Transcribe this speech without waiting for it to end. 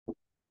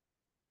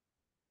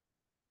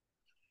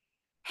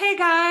Hey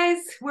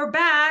guys, we're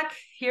back.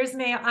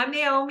 I'm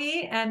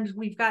Naomi, and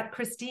we've got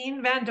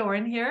Kristine Van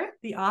Dooren here,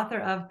 the author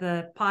of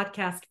the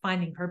podcast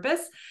Finding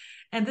Purpose.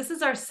 And this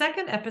is our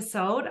second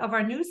episode of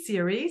our new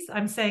series.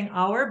 I'm saying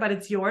our, but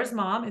it's yours,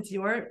 Mom. It's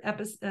your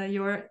episode,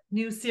 your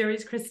new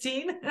series,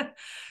 Kristine,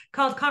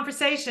 called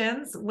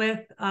Conversations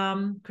with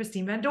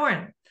Kristine Van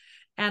Dooren.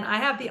 And I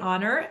have the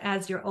honor,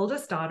 as your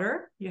oldest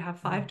daughter, you have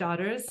 5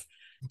 daughters,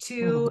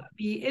 to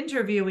be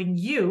interviewing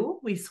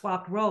you. We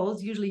swapped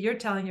roles. Usually you're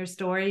telling your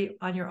story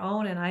on your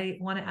own, and I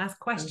want to ask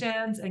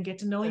questions and get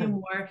to know you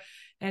more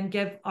and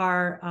give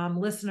our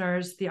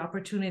listeners the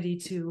opportunity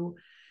to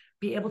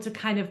be able to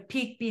kind of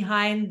peek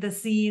behind the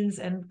scenes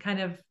and kind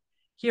of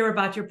hear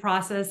about your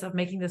process of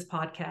making this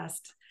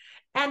podcast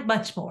and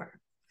much more.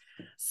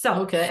 So,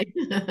 okay.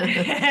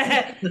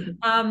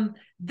 in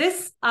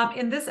this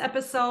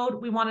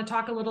episode, we want to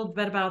talk a little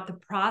bit about the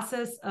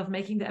process of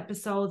making the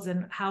episodes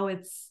and how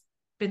it's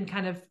been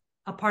kind of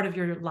a part of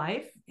your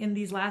life in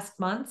these last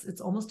months. It's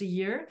almost a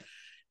year.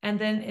 And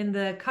then in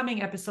the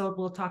coming episode,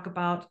 we'll talk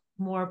about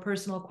more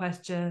personal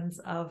questions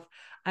of,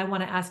 I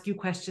want to ask you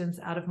questions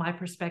out of my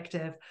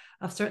perspective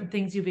of certain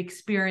things you've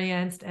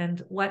experienced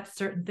and what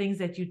certain things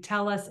that you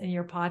tell us in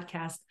your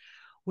podcast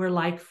were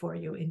like for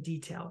you in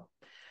detail.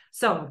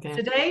 So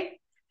today,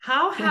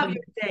 how have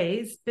your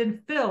days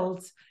been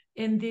filled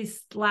in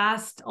this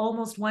last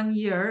almost 1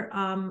 year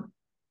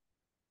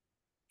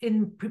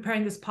in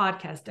preparing this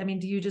podcast? I mean,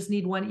 do you just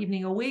need one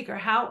evening a week, or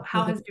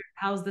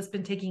how's this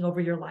been taking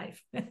over your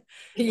life?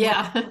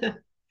 Yeah,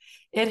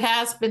 it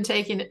has been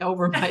taking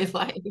over my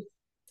life.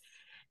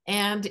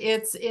 And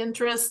it's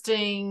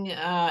interesting,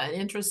 an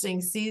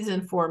interesting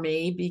season for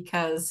me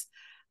because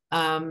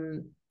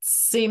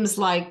seems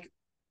like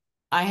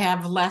I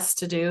have less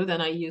to do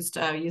than I used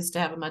to. I used to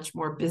have a much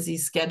more busy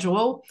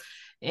schedule,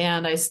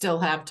 and I still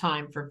have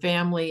time for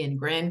family and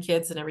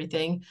grandkids and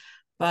everything.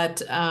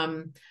 But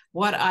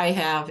what I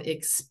have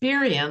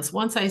experienced,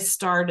 once I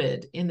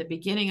started in the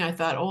beginning, I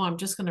thought, oh, I'm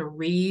just going to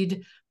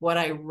read what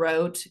I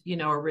wrote,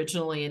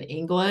 originally in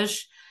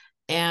English.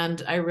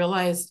 And I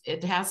realized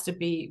it has to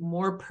be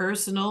more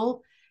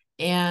personal.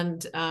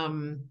 And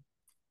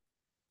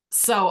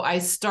so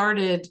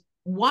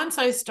once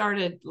I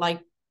started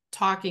like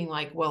talking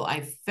like, well,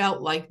 I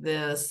felt like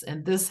this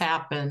and this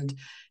happened,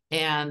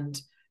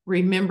 and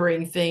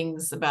remembering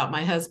things about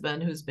my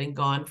husband who's been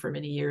gone for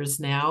many years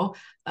now,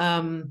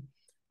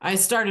 I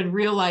started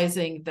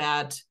realizing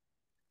that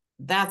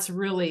that's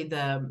really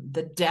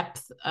the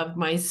depth of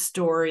my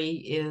story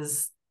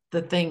is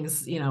the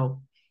things,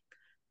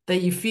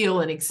 that you feel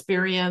and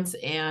experience.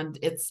 And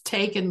it's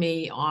taken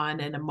me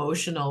on an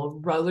emotional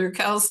roller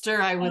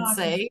coaster, I would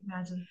say.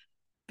 Imagine.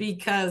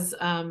 Because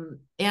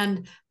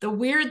and the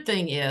weird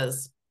thing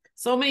is,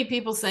 so many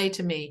people say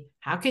to me,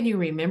 how can you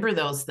remember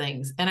those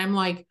things? And I'm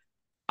like,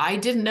 I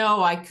didn't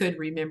know I could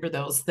remember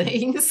those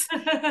things.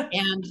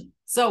 And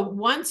so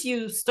once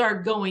you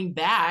start going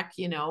back,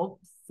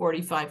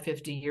 45,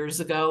 50 years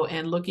ago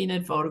and looking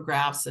at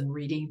photographs and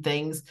reading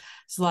things,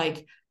 it's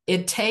like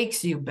it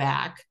takes you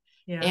back.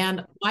 Yeah.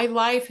 And my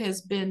life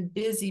has been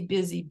busy,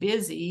 busy,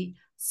 busy,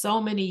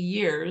 so many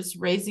years,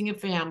 raising a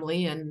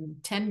family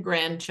and 10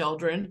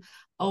 grandchildren,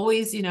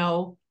 always,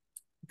 go,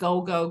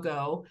 go,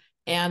 go.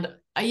 And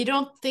you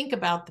don't think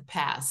about the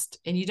past,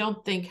 and you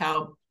don't think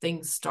how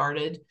things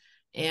started.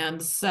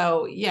 And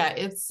so, yeah,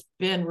 it's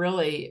been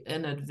really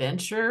an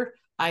adventure.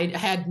 I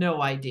had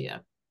no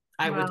idea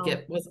I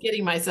was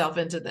getting myself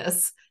into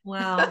this.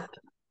 Wow.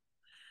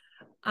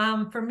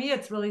 For me,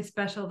 it's really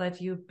special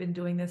that you've been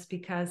doing this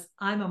because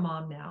I'm a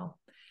mom now,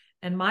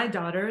 and my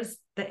daughter's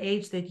the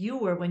age that you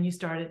were when you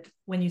start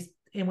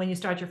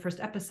your first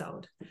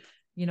episode,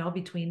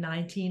 between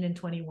 19 and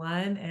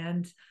 21.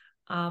 And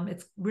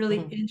it's really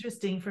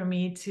interesting for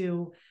me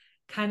to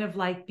kind of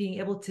like being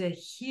able to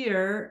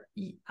hear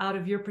out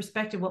of your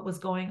perspective what was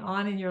going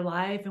on in your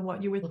life and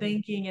what you were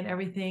thinking and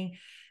everything.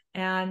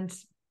 And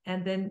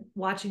then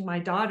watching my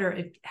daughter,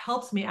 it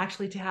helps me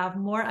actually to have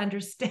more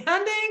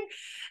understanding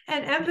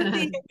and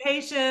empathy and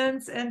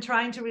patience and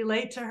trying to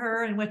relate to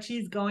her and what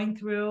she's going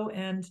through.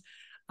 And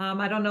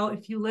I don't know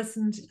if you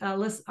listened,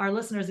 our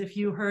listeners, if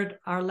you heard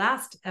our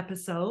last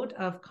episode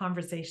of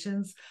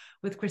Conversations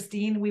with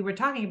Kristine, we were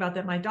talking about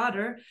that. My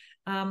daughter,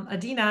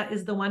 Adina,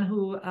 is the one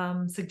who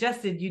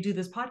suggested you do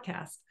this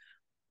podcast.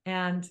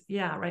 And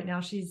yeah, right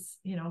now she's,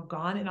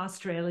 gone in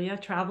Australia,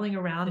 traveling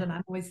around. And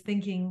I'm always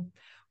thinking,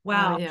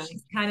 wow,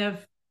 she's kind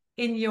of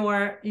in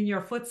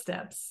your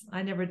footsteps.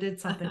 I never did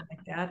something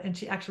like that. And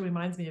she actually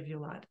reminds me of you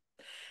a lot.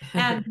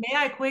 And may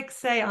I quick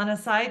say on a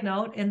side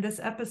note, in this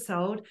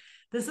episode,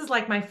 this is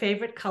like my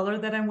favorite color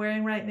that I'm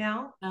wearing right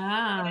now.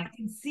 And I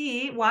can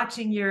see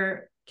watching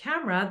your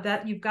camera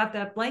that you've got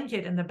that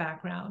blanket in the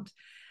background.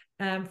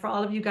 For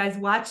all of you guys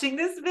watching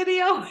this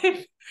video,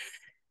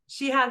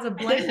 she has a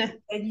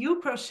blanket that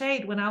you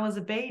crocheted when I was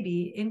a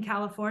baby in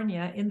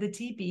California in the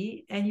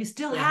teepee, and you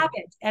still have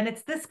it. And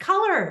it's this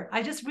color.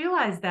 I just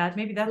realized that.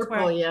 Maybe that's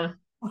Purple,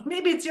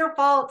 maybe it's your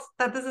fault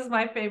that this is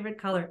my favorite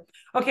color.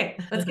 Okay,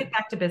 let's get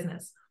back to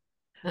business.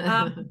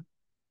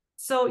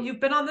 So you've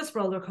been on this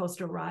roller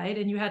coaster ride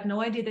and you had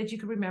no idea that you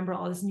could remember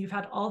all this. And you've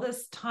had all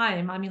this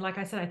time. I mean, like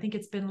I said, I think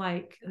it's been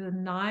like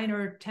 9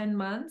 or 10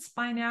 months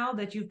by now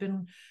that you've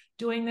been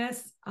doing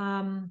this.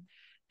 And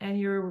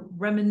you're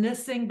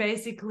reminiscing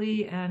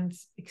basically and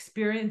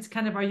experience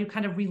kind of, are you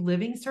kind of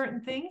reliving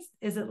certain things?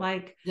 Is it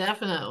like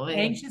Definitely.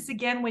 anxious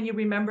again when you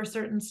remember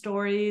certain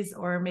stories,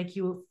 or make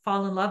you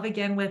fall in love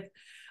again with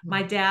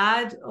my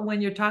dad when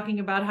you're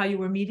talking about how you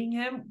were meeting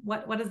him?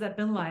 What has that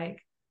been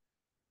like?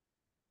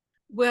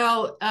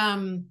 Well,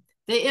 the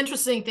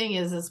interesting thing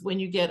is when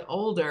you get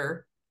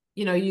older,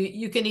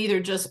 you can either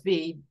just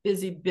be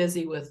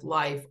busy with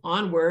life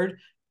onward,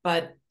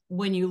 but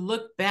when you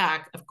look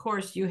back, of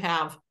course, you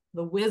have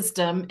the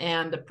wisdom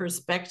and the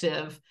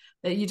perspective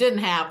that you didn't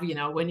have,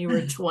 when you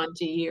were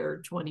 20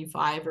 or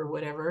 25 or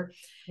whatever.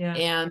 Yeah.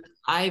 And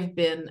I've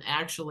been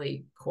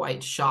actually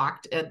quite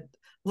shocked at,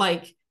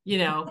 like,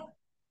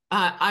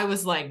 I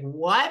was like,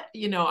 what?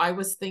 I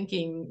was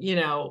thinking,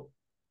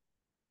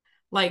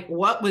 like,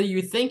 what were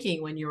you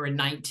thinking when you were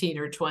 19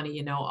 or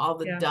 20, all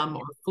the Yeah. dumb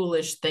or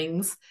foolish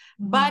things,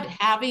 Mm-hmm. but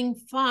having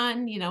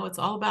fun, it's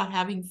all about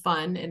having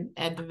fun and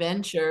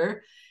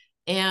adventure.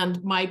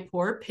 And my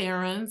poor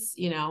parents,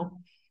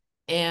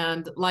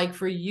 and like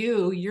for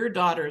you, your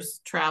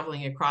daughter's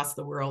traveling across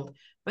the world,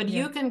 but Yeah.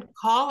 you can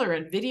call her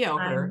and video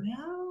I her.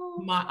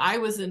 know. I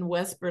was in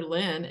West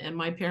Berlin and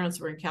my parents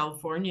were in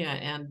California,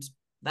 and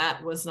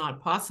that was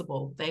not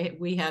possible.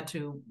 We had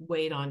to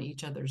wait on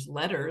each other's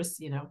letters.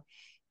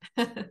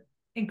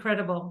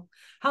 Incredible.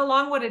 How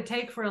long would it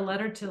take for a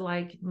letter to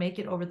like make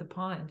it over the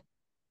pond?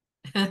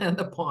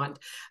 The pond.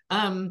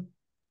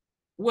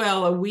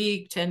 Well, a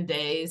week, 10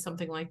 days,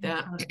 something like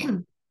that.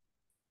 Incredible.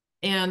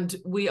 And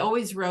we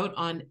always wrote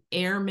on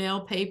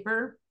airmail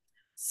paper.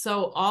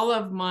 So all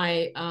of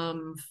my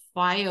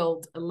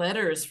filed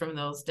letters from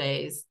those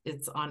days,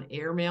 it's on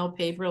airmail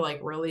paper,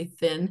 like really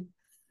thin.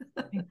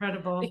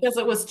 Incredible. Because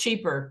it was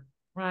cheaper.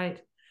 Right.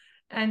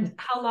 And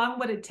how long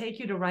would it take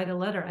you to write a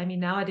letter? I mean,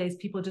 nowadays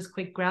people just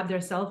quick grab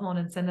their cell phone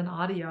and send an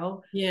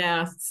audio.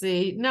 Yeah.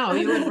 See, no,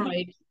 you would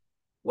write.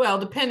 Well,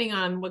 depending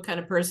on what kind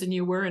of person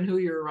you were and who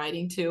you were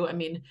writing to. I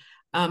mean,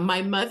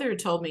 my mother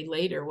told me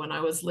later when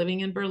I was living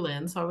in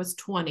Berlin, so I was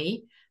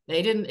 20,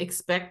 they didn't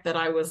expect that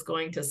I was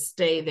going to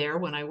stay there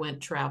when I went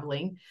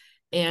traveling.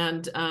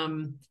 And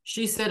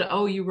she said,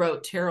 oh, you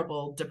wrote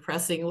terrible,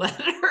 depressing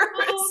letters.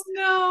 Oh,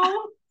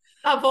 no.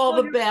 Of all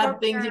Oh, the bad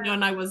things,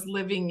 and I was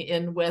living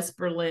in West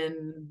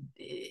Berlin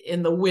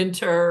in the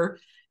winter,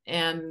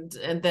 and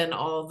then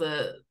all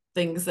the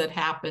things that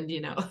happened,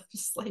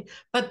 just like,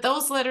 but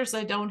those letters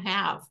I don't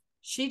have.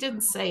 She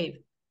didn't save.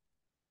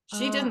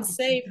 She didn't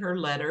save her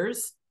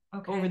letters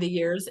over the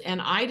years, and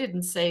I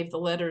didn't save the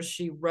letters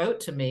she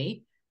wrote to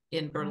me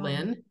in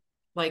Berlin.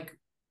 Like,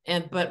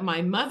 but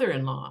my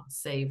mother-in-law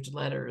saved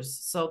letters.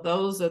 So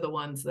those are the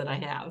ones that I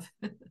have.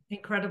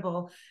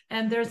 Incredible.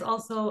 And there's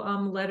also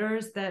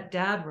letters that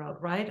dad wrote,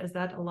 right? Is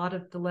that a lot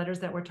of the letters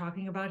that we're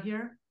talking about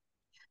here?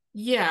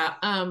 Yeah.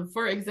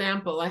 For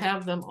example, I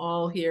have them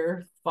all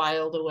here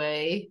filed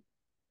away,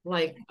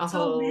 like a So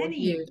whole many.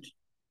 huge.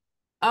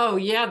 Oh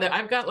yeah,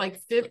 I've got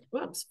like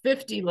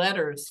 50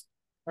 letters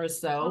or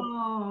so.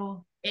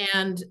 Oh.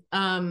 And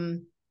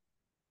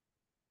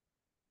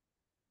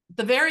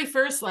the very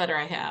first letter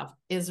I have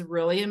is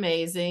really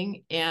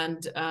amazing.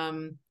 And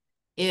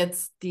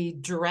it's the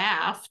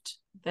draft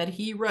that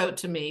he wrote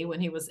to me when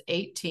he was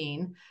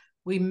 18.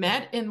 We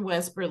met in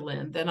West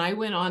Berlin. Then I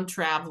went on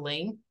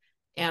traveling,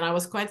 and I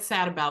was quite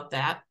sad about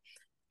that.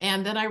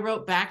 And then I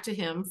wrote back to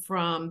him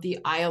from the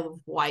Isle of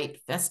Wight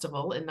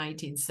Festival in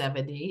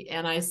 1970.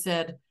 And I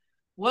said,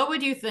 what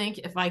would you think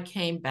if I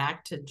came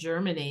back to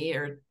Germany?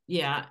 Or,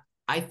 yeah,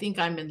 I think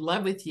I'm in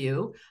love with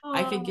you.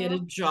 I could get a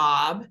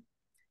job.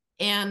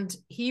 And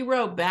he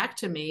wrote back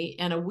to me.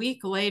 And a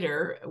week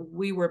later,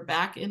 we were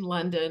back in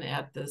London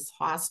at this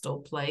hostel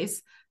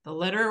place. The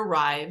letter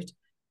arrived.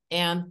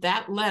 And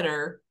that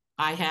letter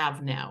I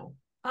have now.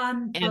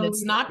 And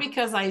it's not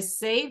because I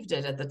saved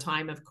it at the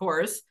time, of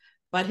course,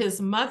 but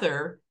his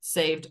mother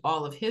saved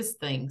all of his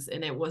things.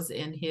 And it was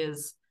in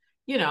his,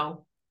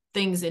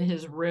 things in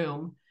his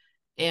room.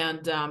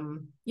 And,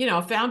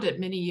 found it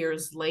many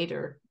years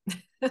later.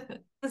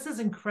 This is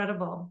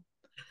incredible.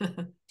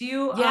 Do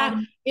you Yeah,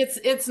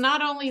 it's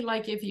not only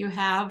like if you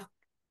have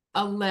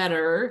a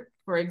letter,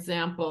 for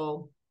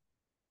example,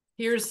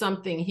 here's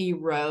something he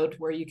wrote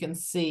where you can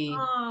see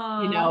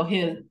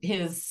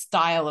his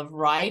style of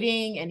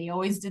writing, and he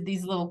always did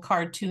these little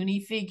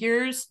cartoony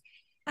figures,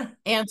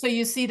 and so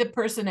you see the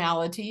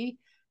personality.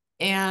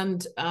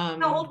 And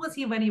how old was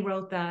he when he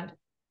wrote that?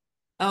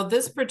 Oh,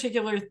 this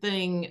particular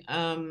thing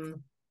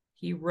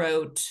he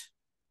wrote,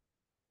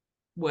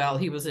 well,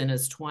 he was in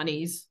his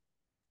 20s.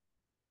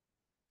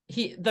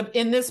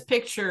 In this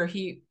picture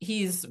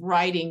he's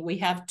writing, we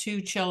have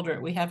 2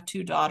 children, we have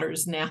 2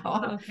 daughters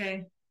now.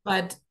 Okay.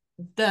 But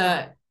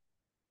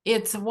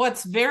it's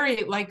what's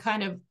very like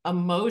kind of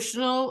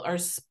emotional or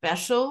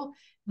special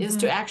is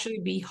to actually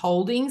be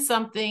holding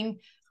something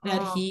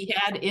that he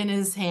had in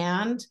his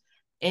hand.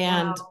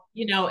 And,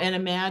 Wow. and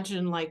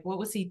imagine like, what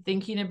was he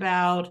thinking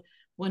about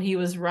when he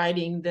was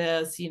writing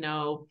this?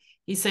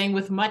 He's saying,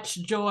 with much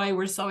joy,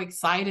 we're so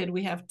excited.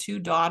 We have two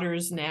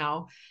daughters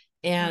now.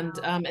 And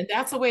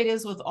that's the way it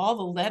is with all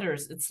the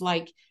letters. It's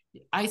like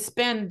I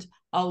spend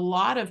a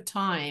lot of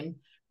time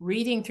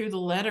reading through the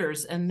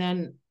letters, and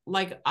then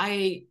like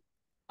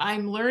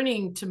I'm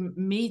learning to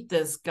meet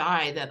this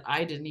guy that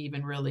I didn't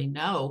even really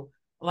know,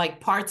 like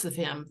parts of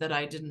him that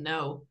I didn't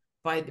know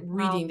by Wow.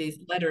 reading these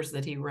letters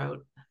that he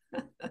wrote.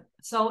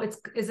 So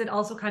is it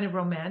also kind of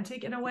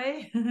romantic in a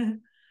way?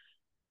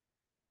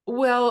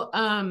 Well,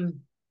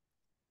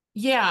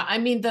 yeah, I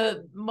mean,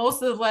 the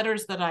most of the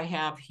letters that I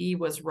have, he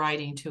was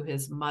writing to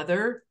his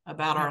mother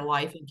about Yeah. our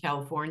life in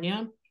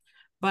California.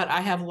 But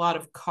I have a lot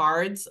of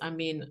cards. I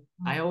mean,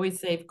 I Mm. always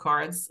save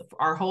cards.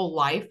 Our whole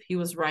life, he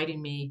was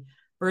writing me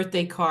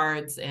birthday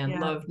cards and Yeah.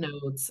 love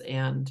notes,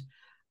 and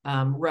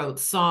wrote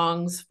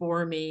songs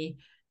for me.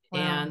 Wow.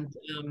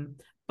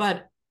 And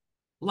but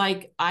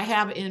like I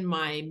have in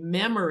my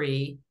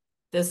memory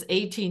this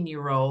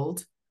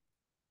 18-year-old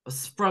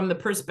from the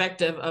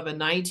perspective of a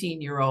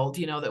 19-year-old,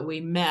 that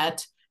we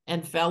met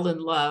and fell in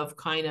love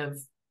kind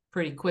of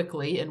pretty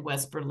quickly in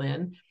West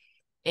Berlin.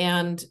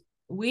 And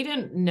we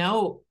didn't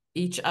know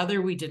each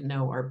other. We didn't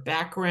know our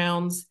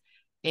backgrounds.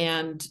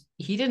 And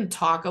he didn't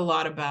talk a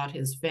lot about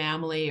his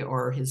family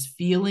or his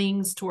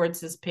feelings towards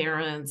his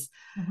parents.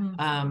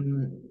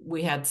 Hmm.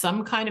 We had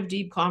some kind of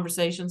deep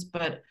conversations,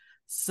 but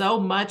so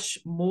much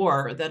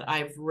more that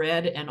I've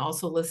read, and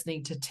also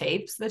listening to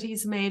tapes that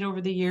he's made over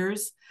the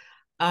years.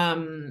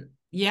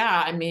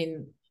 Yeah, I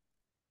mean,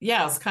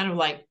 yeah, it's kind of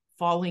like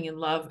falling in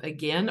love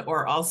again,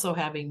 or also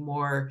having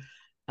more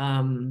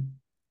um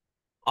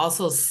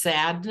also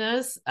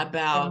sadness Yeah.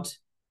 about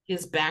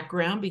his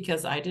background,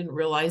 because I didn't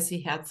realize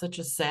he had such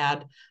a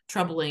sad,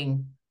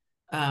 troubling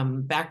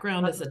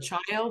background as a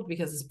child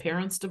because his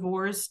parents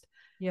divorced.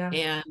 Yeah.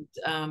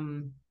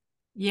 And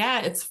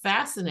yeah, it's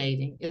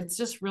fascinating. It's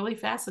just really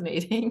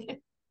fascinating.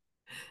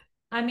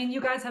 I mean, you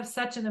guys have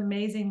such an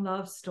amazing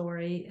love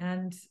story,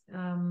 and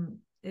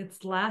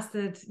it's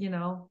lasted,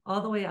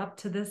 all the way up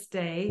to this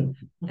day,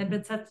 and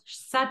been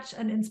such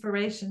an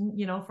inspiration,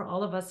 for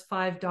all of us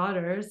five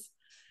daughters.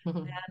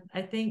 And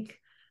I think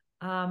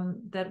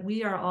that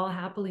we are all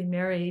happily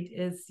married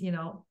is,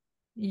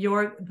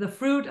 the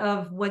fruit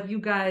of what you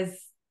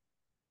guys,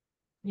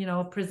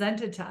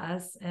 presented to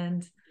us.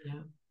 And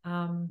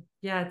Yeah.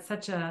 yeah, it's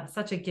such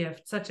a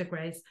gift, such a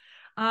grace.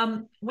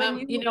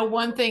 When you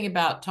One thing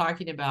about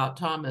talking about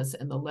Thomas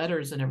and the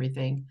letters and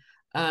everything,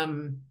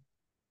 um,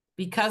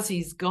 because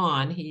he's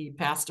gone, he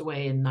passed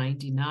away in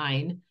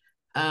 99.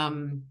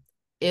 Um,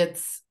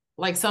 it's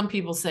like some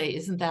people say,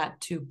 isn't that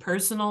too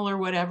personal or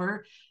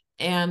whatever?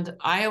 And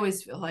I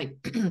always feel like,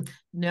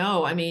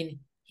 no, I mean,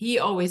 he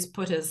always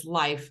put his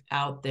life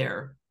out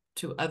there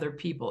to other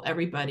people,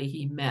 everybody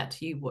he met. That's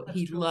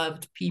He true.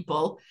 loved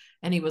people,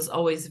 and he was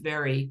always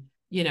very,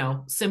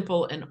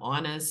 simple and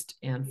honest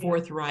and Yeah,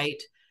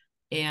 forthright.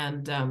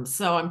 And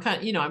so I'm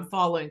kind of, I'm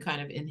following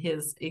kind of in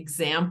his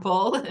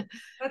example.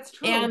 that's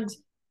true. and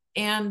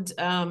and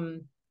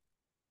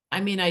I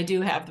mean, I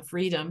do have the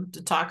freedom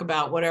to talk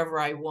about whatever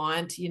I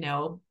want,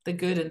 the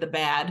good and the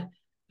bad.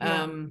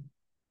 Yeah, um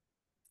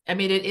I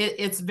mean,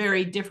 it's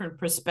very different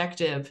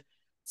perspective,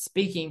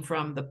 speaking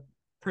from the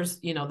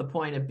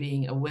point of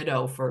being a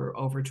widow for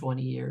over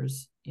 20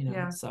 years,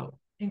 yeah, so.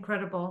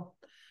 incredible.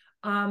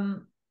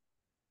 um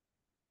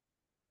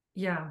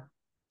yeah,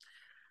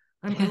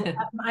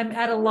 I'm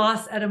at a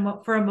loss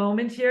for a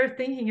moment here,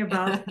 thinking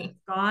about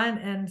gone.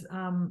 And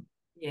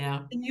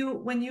Yeah.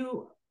 when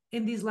you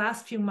in these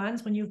last few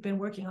months, when you've been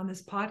working on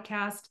this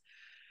podcast,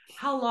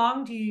 how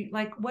long do you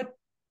like what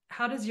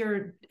how does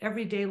your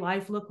everyday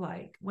life look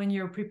like when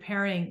you're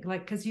preparing,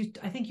 like, because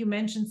I think you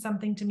mentioned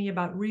something to me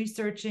about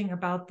researching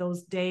about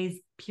those days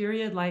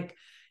period, like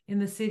in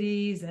the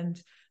cities,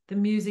 and the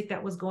music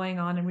that was going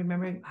on, and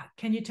remembering.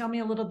 Can you tell me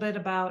a little bit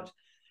about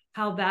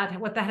what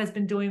that has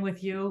been doing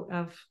with you,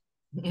 of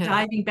Yeah.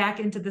 diving back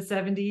into the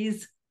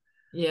 70s?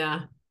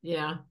 Yeah.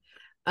 Yeah.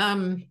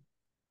 um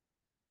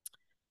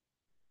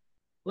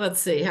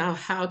let's see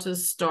how to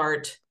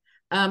start.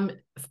 um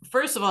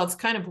First of all, it's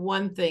kind of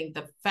one thing,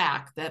 the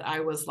fact that I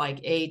was like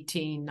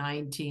 18,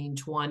 19,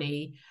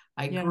 20.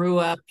 I Yeah. grew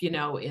up,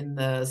 in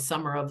the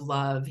summer of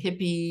love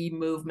hippie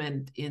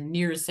movement in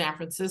near San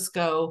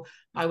Francisco.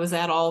 I was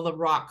at all the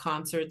rock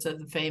concerts of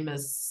the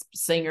famous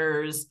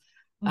singers.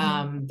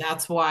 Mm-hmm.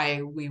 That's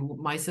why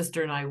my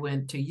sister and I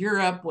went to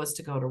Europe, was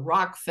to go to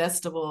rock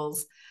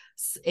festivals.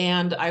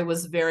 And I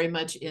was very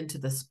much into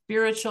the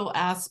spiritual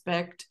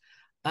aspect.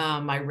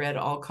 I read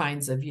all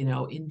kinds of,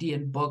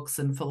 Indian books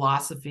and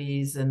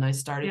philosophies, and I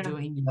started Yeah.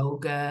 doing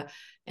yoga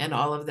and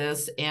all of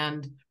this.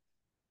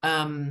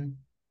 Um,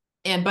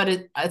 but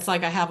it's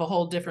like I have a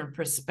whole different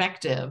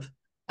perspective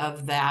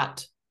of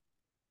that,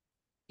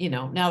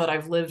 now that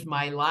I've lived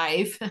my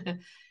life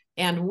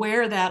and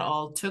where that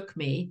all took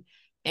me.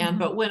 And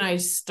but when I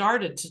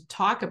started to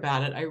talk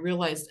about it, I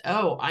realized,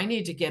 oh, I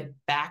need to get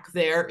back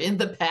there in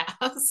the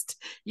past,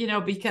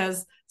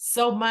 because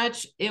so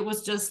much it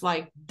was just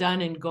like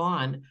done and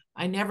gone.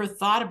 I never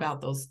thought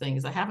about those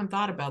things. I haven't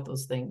thought about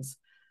those things,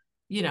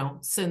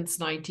 since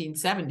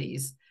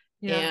 1970s.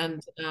 Yeah.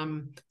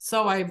 And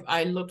so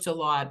I looked a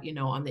lot,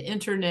 on the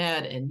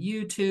internet and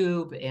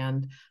YouTube,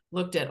 and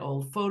looked at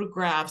old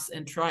photographs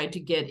and tried to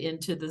get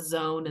into the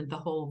zone and the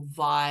whole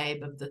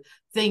vibe of the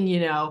thing,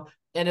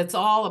 and it's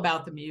all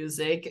about the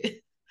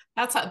music.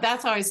 That's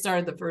how I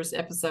started the first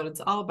episode.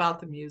 It's all about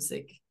the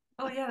music.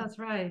 Oh yeah, that's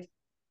right.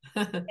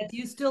 And do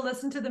you still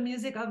listen to the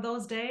music of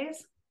those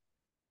days?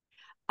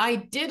 I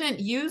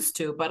didn't used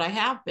to, but I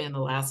have been the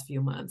last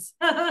few months.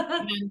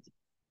 And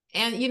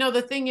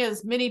the thing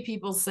is, many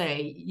people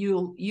say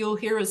you'll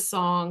hear a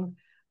song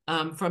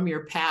from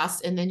your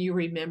past, and then you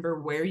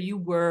remember where you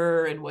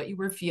were and what you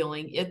were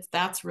feeling.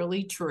 That's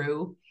really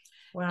true.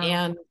 Wow.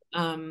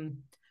 And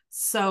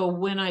so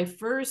when I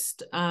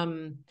first,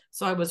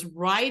 so I was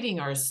writing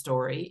our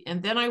story,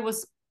 and then I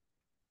was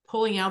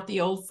pulling out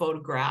the old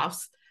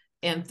photographs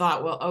and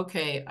thought, well,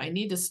 okay, I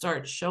need to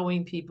start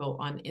showing people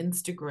on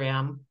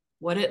Instagram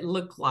what it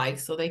looked like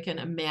so they can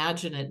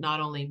imagine it,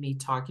 not only me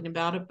talking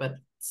about it, but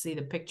see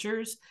the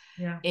pictures.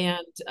 Yeah. And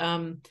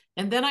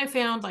then I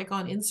found, like,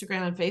 on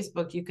Instagram and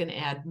Facebook, you can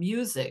add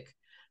music.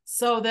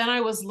 So then I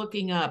was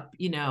looking up,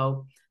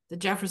 the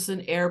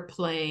Jefferson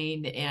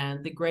Airplane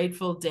and the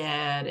Grateful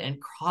Dead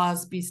and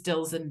Crosby,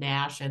 Stills and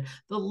Nash and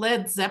the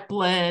Led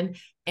Zeppelin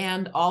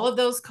and all of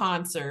those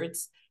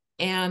concerts.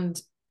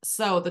 And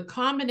so the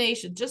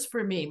combination, just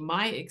for me,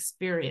 my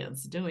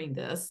experience doing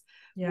this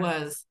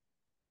was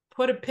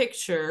put a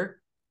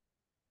picture,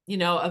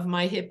 of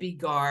my hippie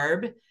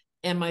garb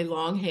and my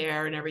long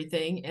hair and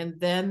everything, and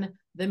then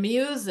the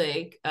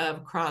music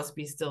of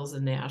Crosby, Stills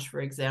and Nash,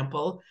 for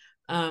example.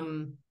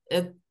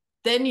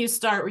 Then you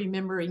start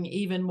remembering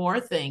even more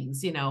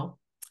things.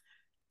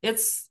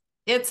 It's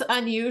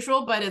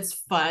unusual, but it's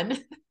fun.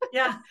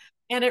 Yeah.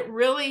 And it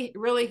really,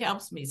 really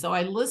helps me. So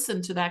I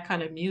listen to that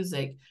kind of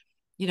music,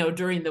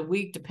 during the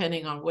week,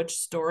 depending on which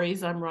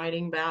stories I'm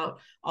writing about.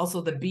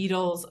 Also the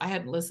Beatles. I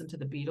hadn't listened to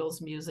the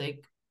Beatles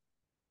music,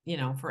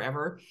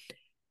 forever.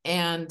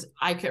 And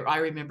I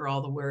remember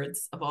all the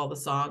words of all the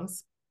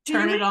songs. Do you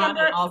Turn it on, and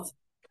remember? I'll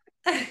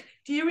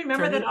Do you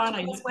remember turn that it on.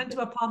 you guys went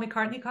to a Paul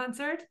McCartney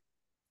concert?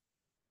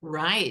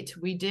 Right,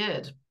 we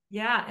did.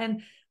 Yeah,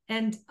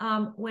 and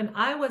when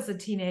I was a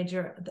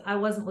teenager, I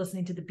wasn't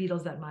listening to the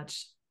Beatles that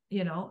much,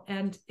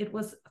 and it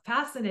was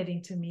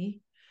fascinating to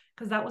me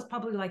because that was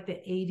probably like the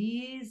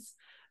 80s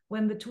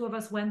when the two of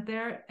us went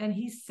there, and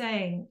he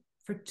sang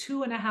for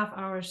 2.5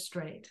 hours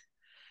straight.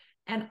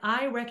 And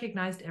I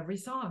recognized every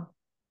song.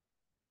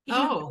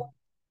 Oh,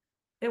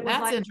 It was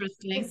that's like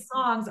interesting. his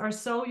songs are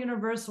so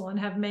universal and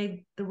have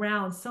made the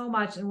rounds so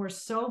much and were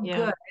so Yeah.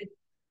 good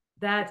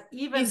that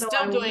even He's though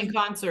still I was, doing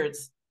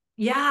concerts.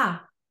 yeah,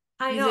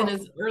 I He's in know.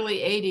 his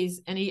early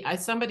 80s, and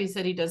somebody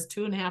said he does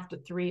 2.5 to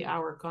 3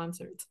 hour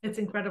concerts. It's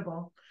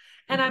incredible.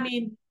 And I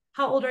mean,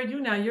 how old are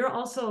you now? You're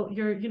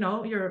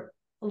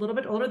a little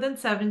bit older than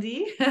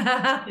 70.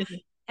 and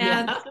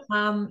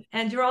Yeah.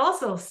 and you're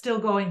also still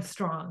going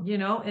strong,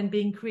 and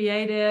being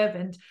creative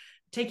and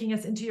taking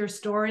us into your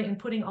story and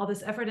putting all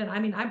this effort in. I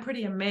mean, I'm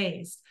pretty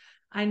amazed.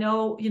 I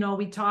know,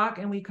 we talk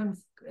and we can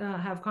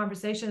have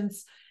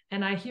conversations,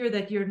 and I hear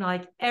that you're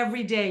like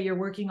every day you're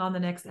working on the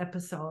next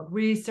episode,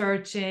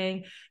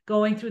 researching,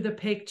 going through the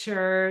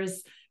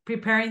pictures,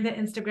 preparing the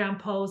Instagram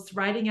posts,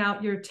 writing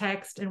out your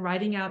text, and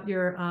writing out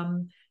your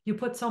you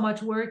put so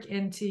much work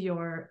into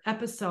your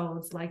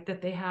episodes, like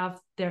that they have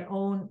their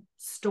own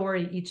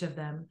story, each of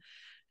them.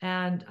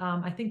 And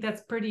I think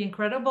that's pretty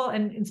incredible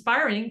and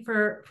inspiring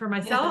for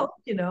myself,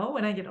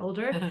 when I get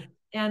older.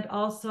 And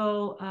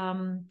also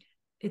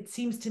it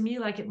seems to me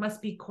like it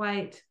must be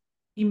quite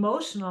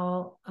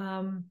emotional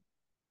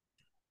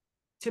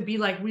to be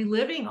like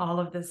reliving all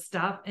of this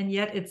stuff, and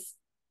yet it's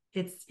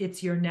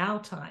your now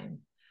time,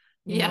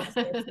 Yeah.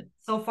 it's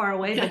so far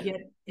away, Yeah. but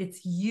yet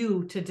it's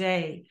you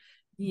today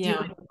Yeah.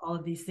 doing all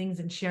of these things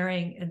and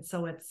sharing, and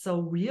so it's so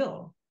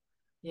real.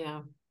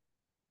 Yeah.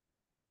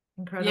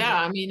 Incredible. Yeah.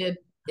 I mean,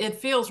 it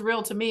feels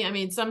real to me. I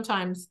mean,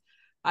 sometimes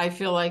I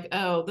feel like,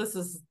 oh, this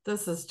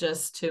is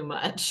just too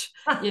much.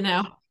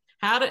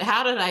 How did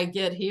I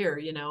get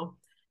here?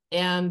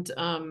 And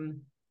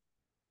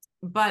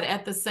but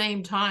at the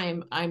same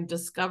time, I'm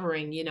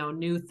discovering,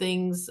 new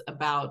things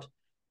about,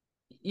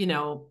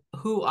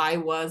 who I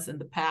was in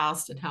the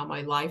past and how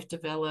my life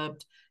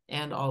developed,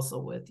 and also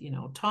with,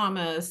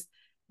 Thomas.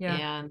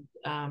 Yeah.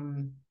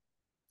 And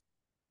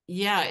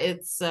yeah,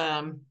 it's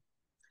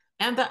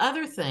and the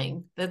other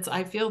thing that's,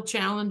 I feel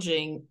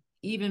challenging,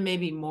 even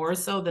maybe more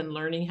so than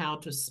learning how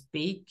to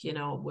speak,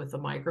 with a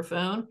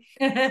microphone,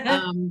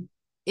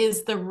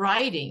 is the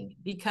writing.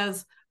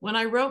 Because when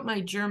I wrote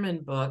my German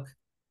book,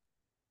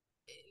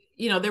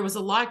 there was a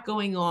lot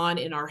going on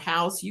in our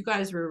house. You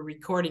guys were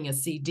recording a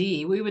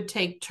CD. We would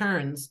take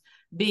turns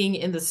being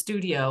in the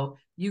studio,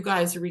 you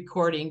guys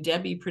recording,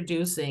 Debbie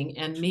producing,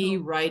 and me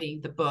True. writing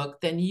the book,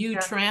 then you Yeah.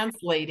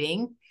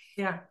 translating.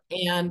 Yeah.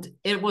 And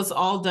it was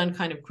all done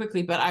kind of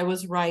quickly, but I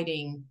was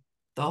writing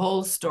the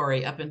whole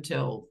story up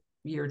until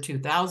year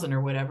 2000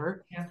 or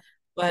whatever. Yeah.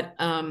 But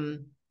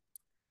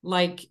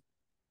like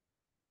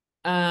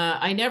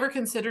I never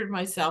considered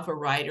myself a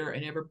writer. I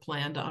never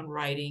planned on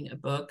writing a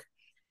book.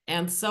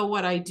 And so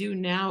what I do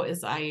now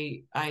is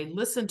I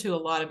listen to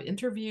a lot of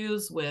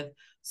interviews with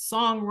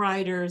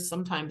songwriters,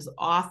 sometimes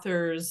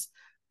authors.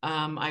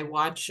 I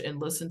watch and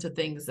listen to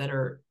things that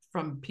are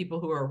from people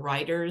who are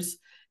writers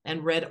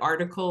and read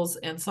articles.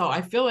 And so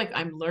I feel like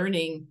I'm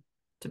learning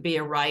to be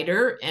a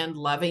writer and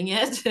loving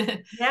it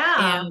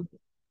Yeah.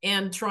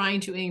 and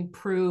trying to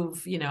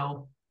improve,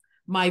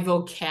 my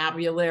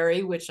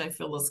vocabulary, which I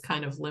feel is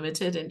kind of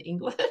limited in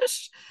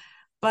English. Yeah.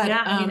 But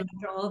I mean,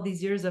 after all of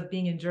these years of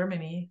being in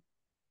Germany.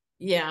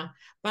 yeah,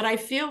 but I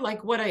feel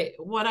like what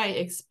I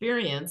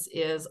experience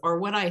is, or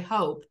what I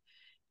hope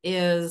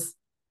is,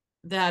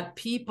 that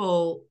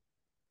people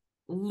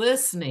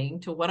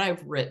listening to what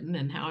I've written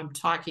and how I'm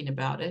talking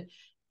about it,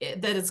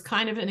 that it's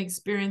kind of an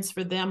experience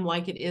for them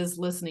like it is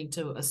listening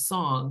to a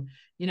song.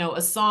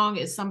 A song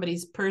is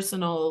somebody's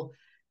personal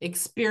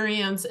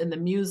experience, and the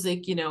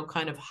music,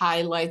 kind of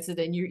highlights it.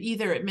 And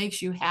it makes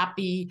you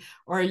happy,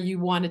 or you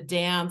want to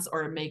dance,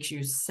 or it makes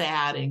you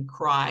sad and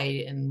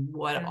cry, and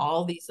what Yeah.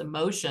 all these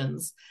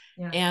emotions.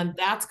 Yeah. And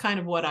that's kind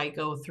of what I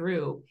go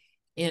through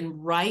in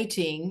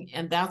writing.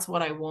 And that's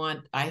what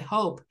I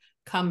hope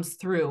comes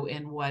through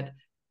in what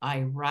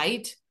I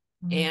write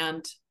Mhm.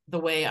 and the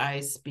way I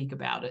speak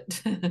about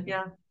it.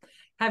 Yeah.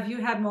 Have you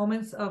had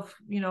moments of,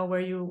 where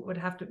you would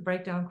have to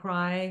break down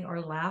crying or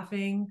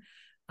laughing?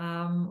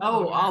 Oh,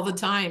 Or all the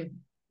time.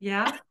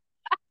 yeah,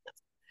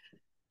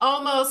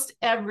 Almost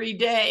every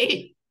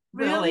day.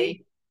 really?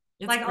 Really.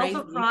 It's Like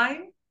also crazy.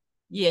 crying?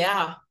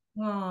 Yeah.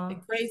 Oh.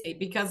 It's crazy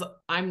because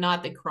I'm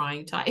not the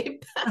crying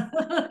type.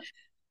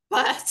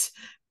 But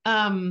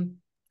um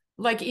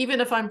like, even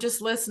if I'm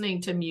just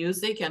listening to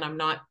music and I'm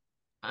not,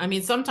 I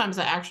mean, sometimes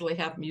I actually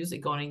have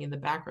music going in the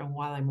background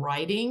while I'm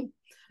writing.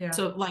 Yeah.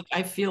 So like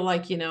I feel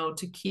like,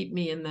 to keep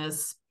me in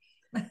this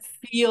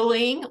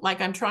feeling, like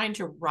I'm trying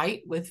to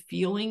write with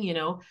feeling,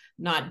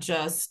 not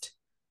just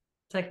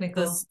the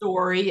Technical.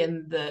 story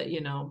and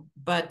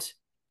but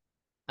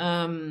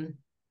um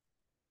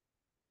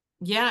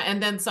yeah.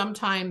 And then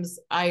sometimes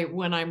I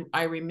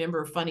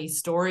remember funny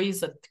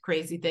stories of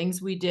crazy things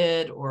we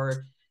did,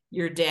 or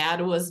your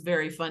dad was a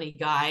very funny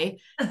guy.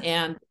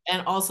 And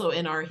also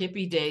in our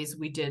hippie days,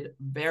 we did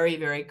very,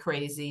 very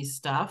crazy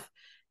stuff.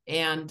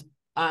 And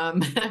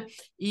um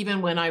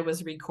even when I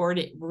was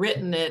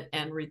written it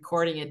and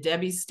recording at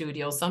Debbie's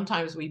studio,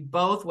 sometimes we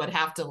both would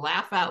have to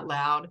laugh out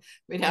loud.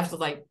 We'd have to Yes.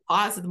 like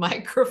pause the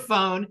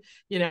microphone,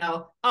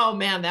 oh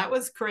man, that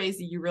was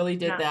crazy. You really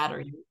did Yeah. that. Or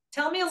you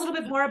Tell me a little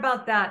bit more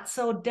about that.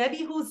 So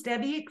Debbie, who's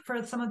Debbie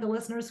for some of the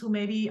listeners who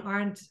maybe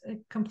aren't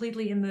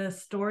completely in the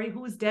story?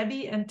 Who's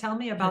Debbie? And tell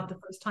me about the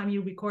first time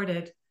you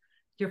recorded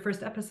your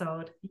first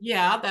episode.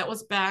 Yeah, that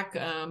was back,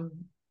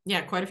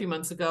 yeah, quite a few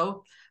months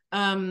ago.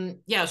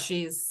 Yeah,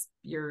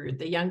 you're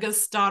the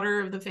youngest daughter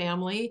of the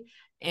family,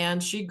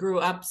 and she grew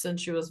up since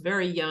she was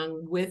very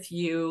young with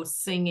you,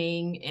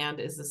 singing, and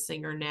is a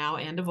singer now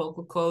and a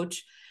vocal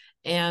coach.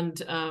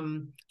 And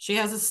she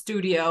has a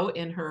studio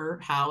in her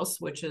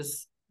house, which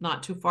is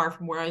not too far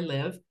from where I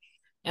live.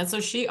 And so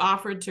she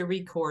offered to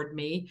record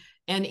me.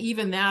 And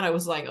even that, I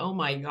was like, oh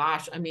my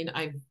gosh. I mean,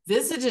 I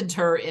visited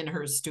her in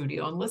her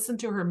studio and listened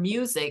to her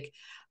music,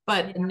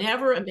 but Yeah.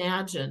 never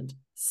imagined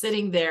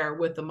sitting there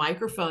with the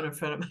microphone in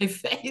front of my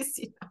face.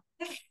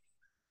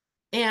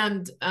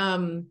 And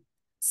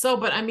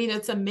but I mean,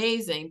 it's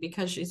amazing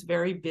because she's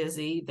very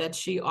busy that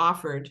she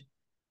offered,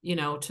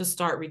 to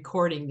start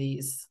recording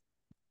these,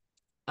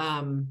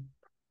 um,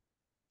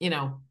 you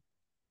know,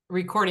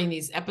 recording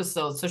these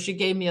episodes. So she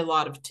gave me a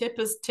lot of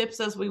tips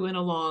as we went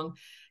along.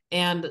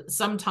 And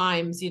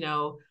sometimes,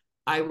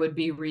 I would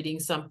be reading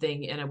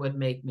something and it would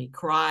make me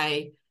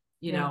cry,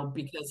 Yeah.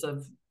 because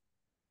of,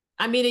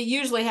 I mean, it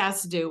usually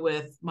has to do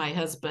with my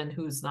husband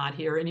who's not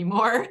here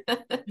anymore.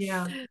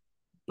 Yeah.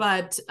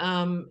 But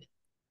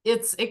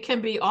it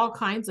can be all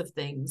kinds of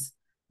things.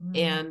 Mm.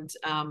 And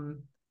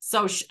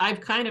so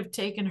I've kind of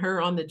taken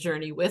her on the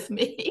journey with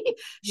me.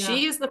 Yeah.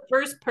 She is the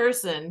first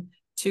person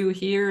to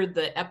hear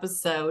the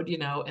episode,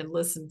 and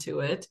listen to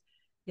it.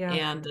 Yeah.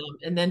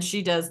 And then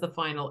she does the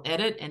final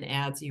edit and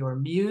adds your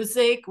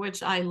music,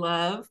 which I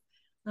love.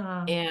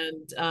 Uh,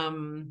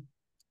 And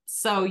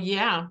so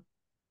yeah,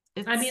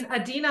 I mean,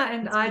 Adina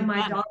and it's I, been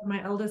my fun. daughter,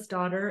 my eldest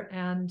daughter,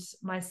 and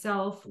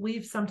myself,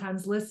 we've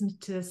sometimes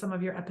listened to some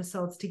of your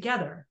episodes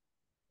together,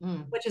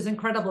 Mm. which is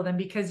incredible then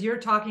because you're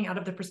talking out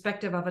of the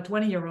perspective of a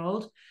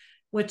 20-year-old,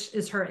 which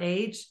is her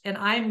age. And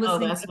I'm Oh,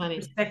 listening that's from the funny.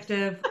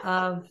 perspective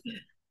of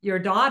your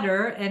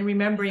daughter and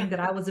remembering that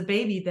I was a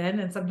baby then.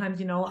 And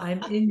sometimes,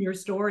 I'm in your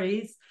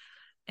stories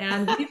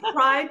and we've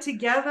cried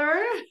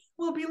together.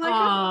 We'll be like,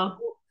 Oh,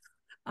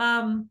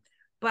 oh.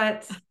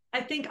 But I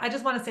think I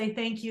just want to say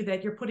thank you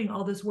that you're putting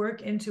all this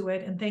work into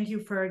it, and thank you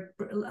for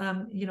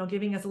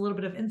giving us a little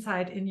bit of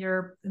insight in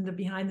the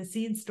behind the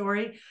scenes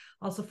story,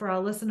 also for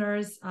our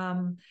listeners,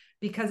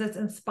 because it's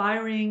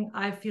inspiring.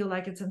 I feel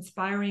like it's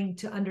inspiring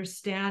to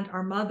understand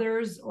our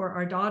mothers or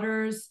our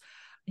daughters,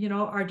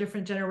 our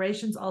different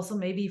generations. Also,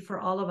 maybe for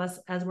all of us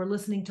as we're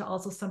listening, to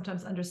also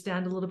sometimes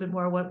understand a little bit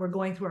more what we're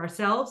going through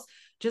ourselves,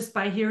 just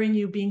by hearing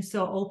you being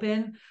so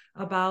open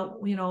about,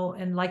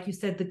 and like you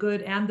said, the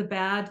good and the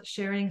bad,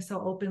 sharing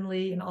so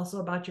openly, and also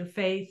about your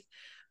faith.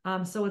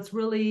 So it's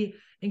really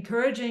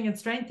encouraging and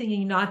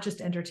strengthening, not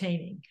just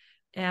entertaining.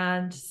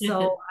 And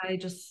so I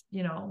just,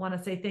 want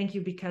to say thank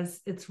you,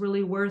 because it's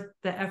really worth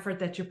the effort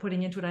that you're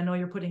putting into it. I know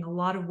you're putting a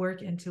lot of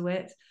work into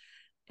it.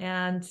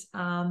 And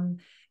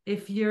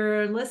if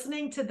you're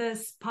listening to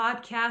this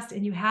podcast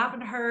and you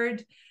haven't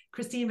heard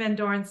Kristine Van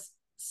Doren's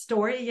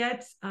story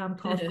yet,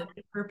 called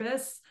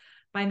Purpose,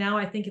 by now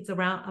I think it's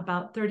around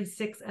about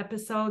 36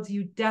 episodes.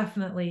 You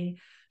definitely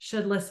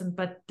should listen,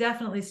 but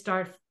definitely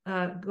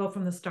go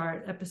from the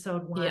start,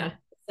 episode 1, Yeah.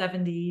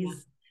 70s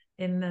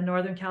in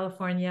Northern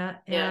California.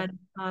 And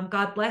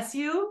God bless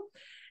you.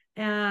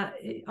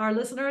 Our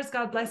listeners,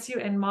 God bless you.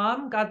 And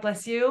Mom, God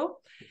bless you.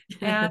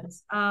 And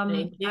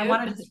Thank you. I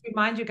want to just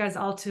remind you guys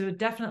all to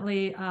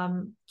definitely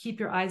keep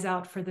your eyes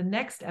out for the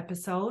next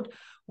episode,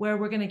 where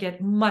we're going to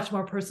get much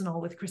more personal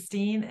with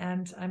Kristine,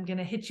 and I'm going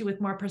to hit you with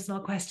more personal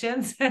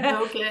questions.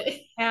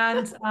 Okay.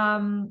 And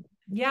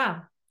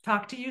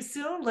talk to you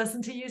soon,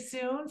 listen to you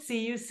soon,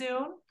 see you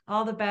soon.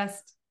 All the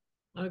best.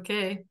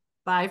 Okay.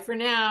 Bye for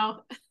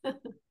now.